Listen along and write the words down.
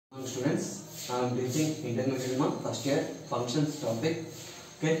students. I am teaching intermediate first year functions topic.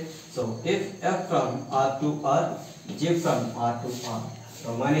 Okay, so if f from R to R, g from R to R,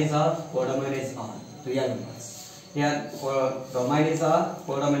 domain is R, codomain is R, real numbers. Here domain is R,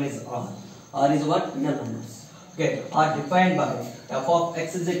 codomain is R. R is what? Real numbers. Okay, are defined by f of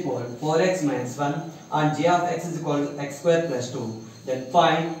x is equal 4x minus 1 and g of x is equal to x square plus 2. Then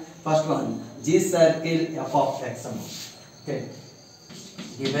find first one, g circle f of x amount. Okay,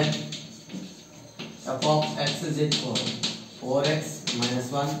 given f of x is equal 4x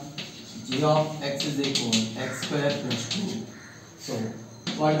minus 1, g of x is equal x square plus 2. So,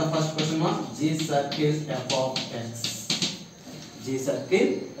 what is the first question mark? G circle f of x. G circle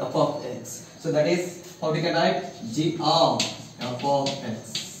f of x. So, that is how we can write g of f of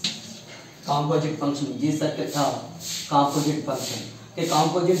x. Composite function g circle f. Composite function. Okay,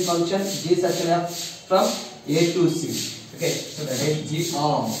 composite function g circle f from A to C. Okay, so that is g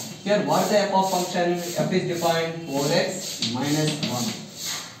of. Here, what is the f of function? F is defined 4x minus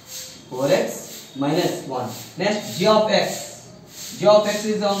 1. 4x minus 1. Next, g of x. G of x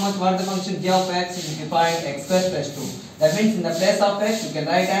is how much? What is the function? G of x is defined x square plus 2. That means in the place of x, you can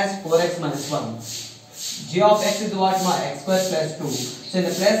write as 4x minus 1. G of x is what? X square plus 2. So in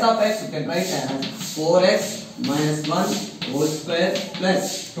the place of x, you can write as 4x minus 1 whole square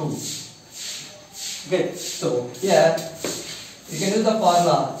plus 2. Okay, so here you can use the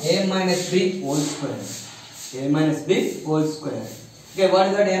formula a minus b whole square. A minus b whole square. Okay, what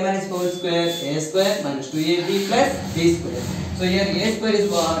is that? A minus b whole square? A square minus 2ab plus b square. So here a square is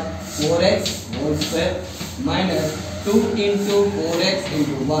what? 4x whole square minus 2 into 4x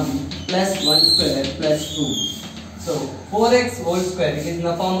into 1 plus 1 square plus 2. So 4x whole square, it is in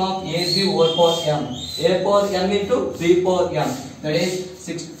the form of ab whole power m. A power m into b power m. That is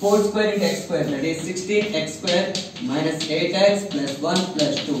 4 square into x square. That is 16x square minus 8x plus 1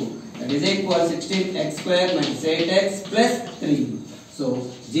 plus 2. That is equal 16x square minus 8x plus 3.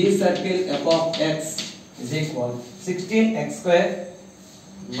 So g circle f of x is equal 16x square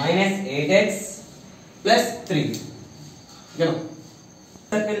minus 8x plus 3. You know,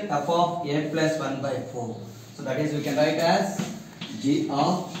 circle f of a plus 1 by 4. So that is we can write as g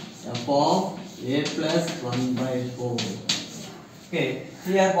of f of a plus 1 by 4. Okay,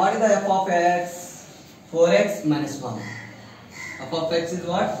 here what is the f of x? 4x minus 1. F of x is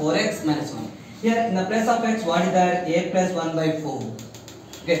what? 4x minus 1. Here in the place of x, what is that? A plus 1 by 4.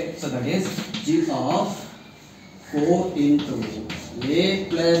 Okay, so that is g of 4 into a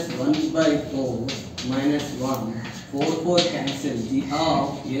plus 1 by 4 minus 1. 4 cancel. G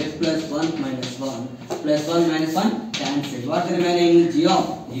of a plus 1 minus 1 plus 1 minus 1 cancel. What is remaining? G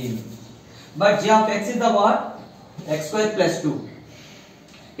of a. But g of x is the what? X square plus 2.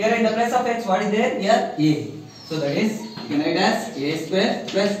 Here in the place of x, what is there? Here a. So that is, you can write as a square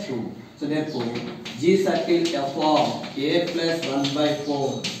plus 2. So therefore, g circle f of a plus 1 by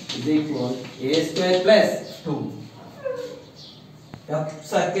 4 is equal a square plus 2. F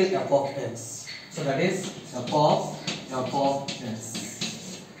circle f of x. So that is f of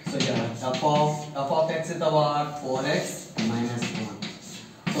x. So here f of x is the what? 4x minus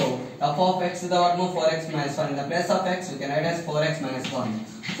 1. So f of x is the what? 4x minus 1. In the place of x, you can write as 4x minus 1.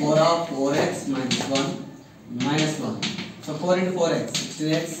 4 of 4x minus 1 minus 1. So 4 into 4x,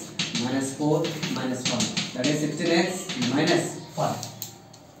 16x minus 4 minus 1. That is 16x minus 5.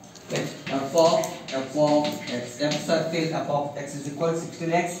 Okay. F of x, f circle f of x is equal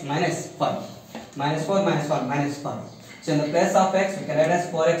 16x minus 5. Minus 4 minus 1 minus 5. So in the place of x, we can write as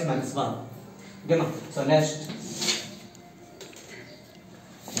 4x minus 1. Okay, so next,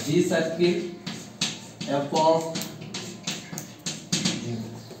 g circle f of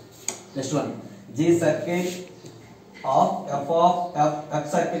next one, g circle of f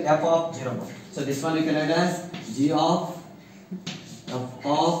circle f of 0. So this one we can write as g of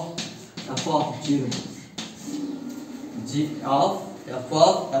f of 0. G of f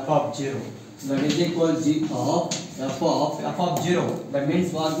of 0. So that is equal g of f of 0. That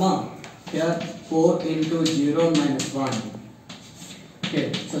means what, ma? Here 4 into 0 minus 1.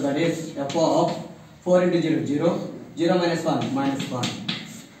 Okay, so that is f of 4 into 0, 0, 0 minus 1, minus 1.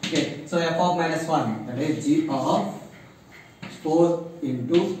 Okay, so f of minus 1, that is g of 4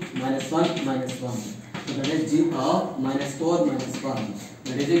 into minus 1 minus 1. So that is g of minus 4 minus 1.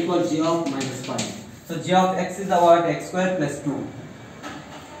 That is equal g of minus 5. So g of x is the what? X square plus 2.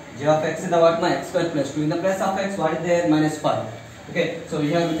 G of x is the what? X square plus 2. In the place of x, what is there? Minus 5. Okay, so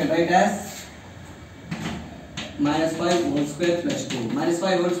here we can write as minus 5 whole square plus 2. Minus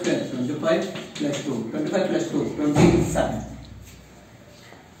 5 whole square, 25 plus 2. 25 plus 2, 27.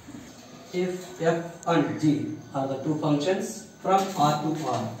 If f and g are the two functions from R to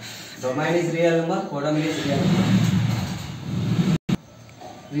R. Domain is real number, codomain is real number.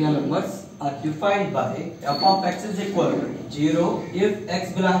 Real numbers are defined by f of x is equal to 0 if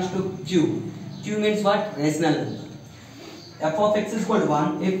x belongs to Q. Q means what? Rational number. F of x is equal to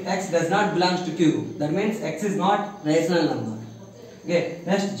 1 if x does not belongs to Q. That means x is not rational number. Okay.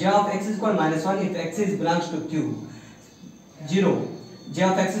 Next, j of x is equal to minus 1 if x is belongs to Q. 0. J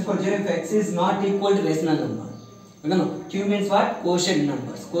of x is equal to 0 if x is not equal to rational number. Okay, no. Q means what? Quotient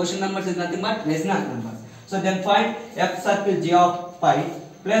numbers. Quotient numbers is nothing but rational numbers. So then find f circle g of pi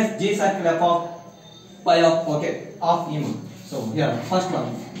plus g circle f of pi of E1. So here first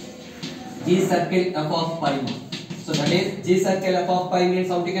one, g circle f of pi. So that is g circle f of pi means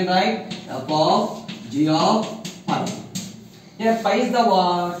how we can write f of g of pi. Here pi is the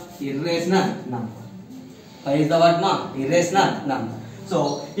what? Irrational number. Pi is the what ma? Irrational number.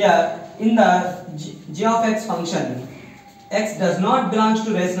 So here in the g of x function, x does not belongs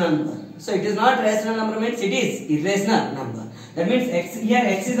to rational number. So it is not rational number means it is irrational number. That means x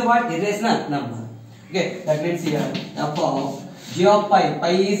is the what? Irrational number. Okay, that means here f of g of pi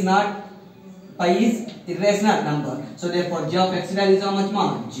is irrational number. So therefore g of x value is how much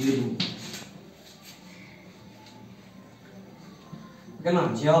ma? 0. Okay,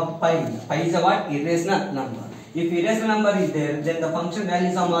 now g of pi is a what? Irrational number. If irrational number is there, then the function value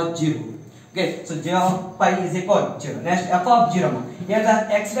is how much? 0. Okay, so g of pi is equal to 0. Next, f of 0. Here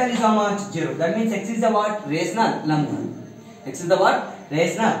the x value is how much? 0. That means x is the what? Rational number. X is the what?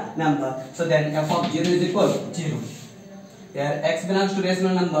 Rational number. So then f of 0 is equal to 0. Here x belongs to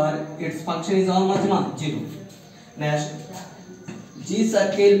rational number. Its function is how much? 0. Next, g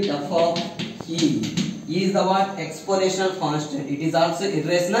circle f of E. E is the what? Exponential constant. It is also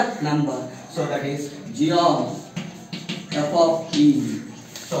irrational number. So that is g of f of E.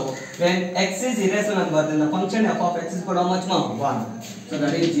 So when x is irrational number, then the function f of x is equal to how much? 1. So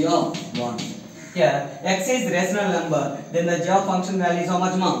that is g of 1. Here x is rational number, then the g of function value is how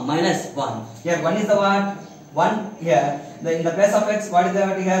much? Minus 1. Here 1 is the what? 1 here. In the place of x, what is the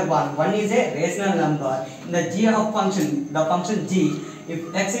value here? 1. 1 is a rational number. In the g of function, the function g,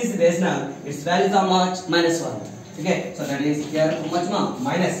 if x is rational, its value is how much? Minus 1. Okay, so that is here how much?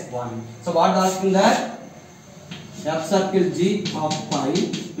 Minus 1. So what is asking that? F circle g of pi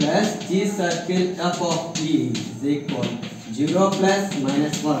plus g circle f of E is equal 0 plus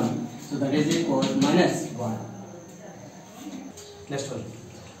minus 1. So that is equal minus 1. Next one.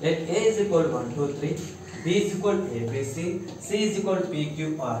 Let A is equal to 1, 2, 3. B is equal to ABC. C is equal to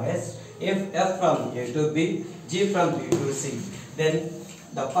PQRS. If F from A to B, G from B to C. Then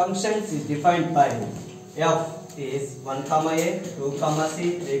the functions is defined by F is 1, A, 2,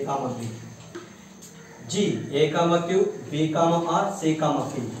 C, 3, B. G, A, Q, B, R, C, P.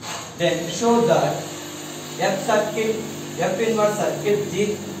 Then show that F inverse circle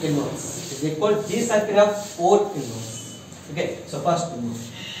G inverse is equal to G circle of O inverse. Okay, so first inverse.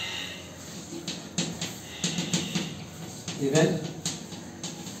 Even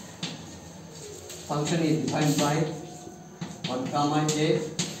function is defined by 1, A,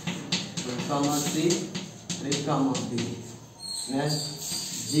 2, C, 3, B. Next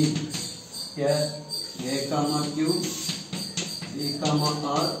G. Here A, Q, B,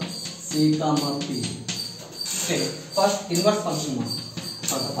 R, C, P. Okay, first inverse function.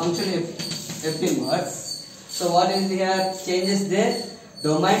 For the function F inverse. So what is here? Changes their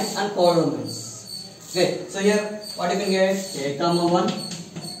domains and codomains. Okay, so here what you can get? A, 1.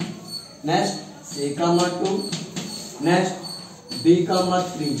 Next C, 2. Next B, 3.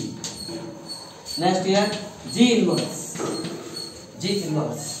 Next here G inverse.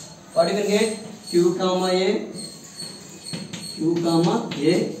 What you can get? Q, A.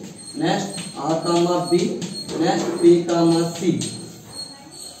 Next R, B. Next P, C.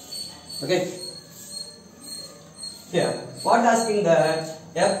 Okay. Here, what asking that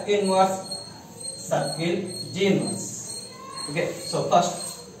F inverse circle G inverse. Okay. So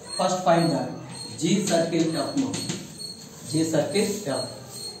first find that G circle F now. G circle F.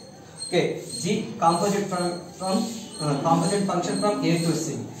 Okay. G composite composite function from A to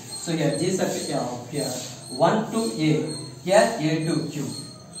C. So here G circle F. Here 1 to A. Here A to Q.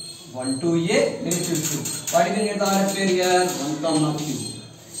 1 to A, then to Q. What you can get the RF pair here? 1, Q.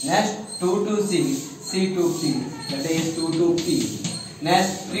 Next 2 to C, C to P, that is 2 to P.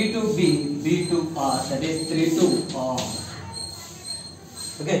 Next 3 to B, B to R, that is 3 to R.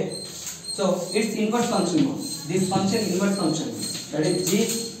 Okay. So its inverse function. This function inverse function, that is G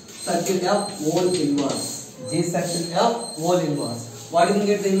circle F whole inverse. G circle F whole inverse. What you can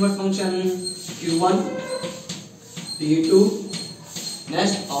get the inverse function? Q1, P2.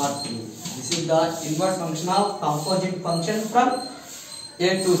 Next R2. This is the inverse function of composite function from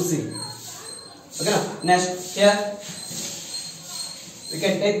A to C. Okay, now next here we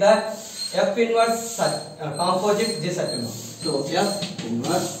can take that F inverse composite J circle. So F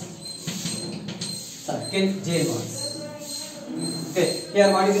inverse circle J inverse. Okay,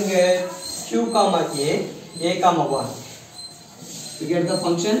 here what you can get Q comma A comma 1. We get the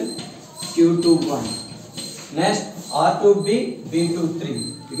function Q to 1. Next R to B, B to 3.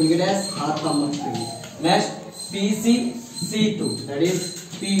 You can get as R comma 3. Next PC C2, that is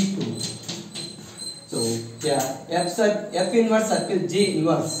P2. So yeah, F inverse circle G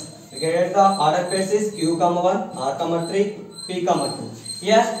inverse. We get the order pairs is Q comma 1, R comma 3, P comma 2.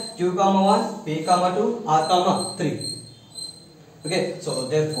 Here Q comma 1, P comma 2, R comma 3. Okay, so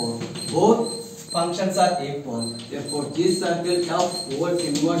therefore both functions are equal. Therefore G circle F over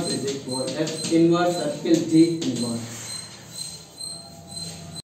inverse is equal F inverse circle G inverse.